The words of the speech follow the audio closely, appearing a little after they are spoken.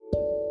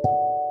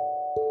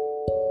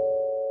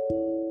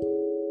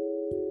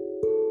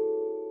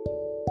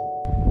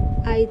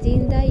I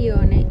think that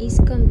Ione is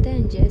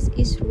contagious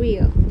is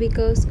real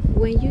because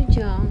when you're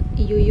young,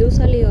 you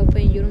usually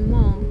open your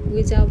mouth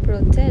without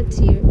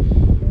protecting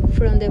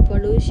from the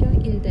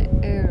pollution in the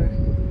air.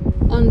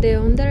 On the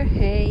other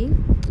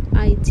hand,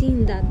 I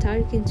think that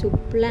talking to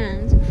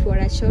plants for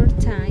a short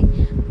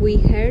time we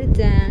heard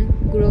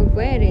them grow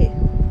better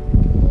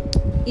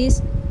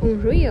is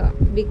unreal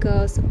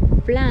because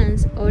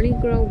plants only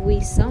grow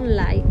with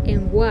sunlight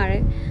and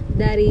water,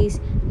 that is,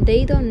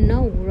 they don't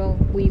know grow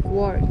with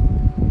water.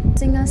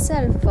 Using a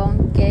cell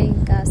phone,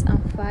 getting gas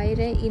and fire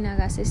in a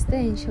gas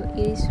station,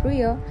 it is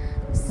real.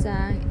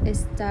 Some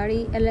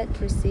study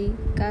electricity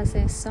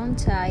gases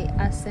sometimes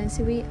as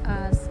sensitive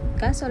as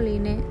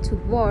gasoline to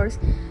burst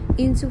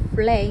into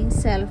flame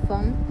cell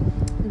phone,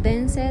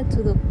 then set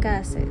to the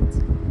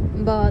gases.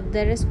 But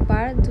there is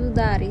part to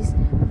that is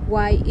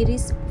why it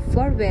is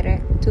far better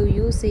to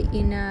use it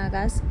in a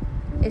gas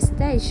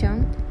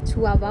station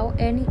to avoid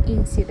any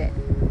incident.